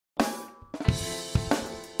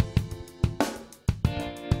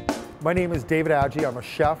My name is David Adjey. I'm a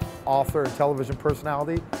chef, author, and television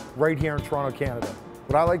personality right here in Toronto, Canada.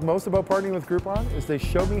 What I like most about partnering with Groupon is they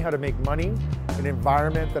show me how to make money in an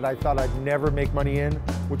environment that I thought I'd never make money in,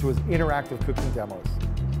 which was interactive cooking demos.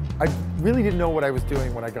 I really didn't know what I was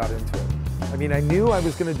doing when I got into it. I mean, I knew I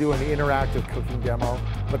was going to do an interactive cooking demo,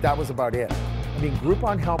 but that was about it. I mean,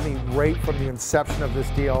 Groupon helped me right from the inception of this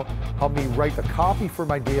deal, helped me write the copy for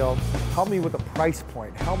my deal, helped me with the price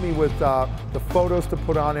point, helped me with the photos to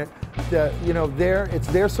put on it. It's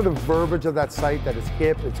their sort of verbiage of that site that is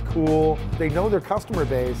hip, it's cool. They know their customer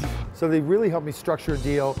base, so they really helped me structure a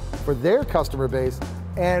deal for their customer base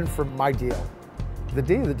and for my deal. The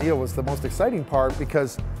day of the deal was the most exciting part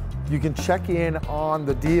because you can check in on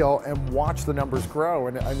the deal and watch the numbers grow.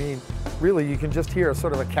 And I mean, really, you can just hear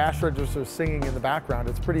sort of a cash register singing in the background.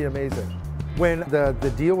 It's pretty amazing. When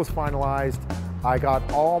the deal was finalized, I got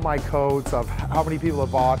all my codes of how many people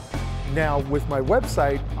have bought. Now with my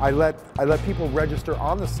website, I let people register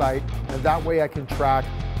on the site, and that way I can track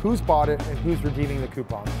who's bought it and who's redeeming the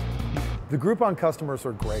coupons. The Groupon customers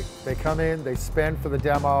are great. They come in, they spend for the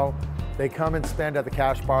demo, they come and spend at the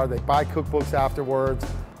cash bar, they buy cookbooks afterwards.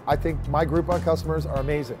 I think my Groupon customers are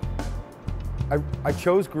amazing. I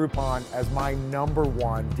chose Groupon as my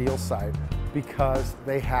 #1 deal site because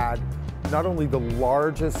they had not only the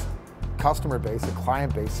largest customer base, the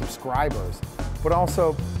client base, subscribers, but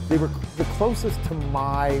also they were the closest to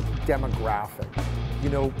my demographic. You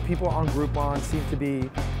know, people on Groupon seem to be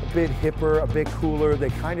a bit hipper, a bit cooler. They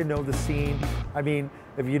kind of know the scene. I mean,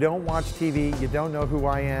 if you don't watch TV, you don't know who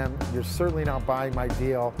I am, you're certainly not buying my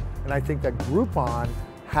deal. And I think that Groupon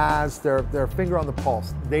has their finger on the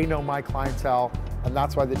pulse. They know my clientele, and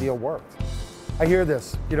that's why the deal worked. I hear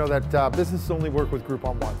this, that businesses only work with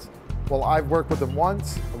Groupon once. Well, I've worked with them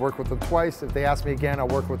once, I've worked with them twice. If they ask me again, I'll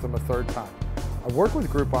work with them a third time. I work with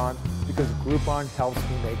Groupon because Groupon helps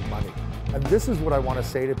me make money. And this is what I want to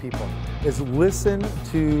say to people, is listen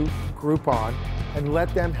to Groupon and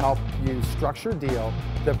let them help you structure a deal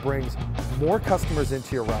that brings more customers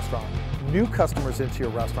into your restaurant, new customers into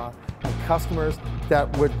your restaurant, and customers that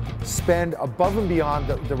would spend above and beyond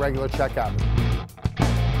the regular checkout.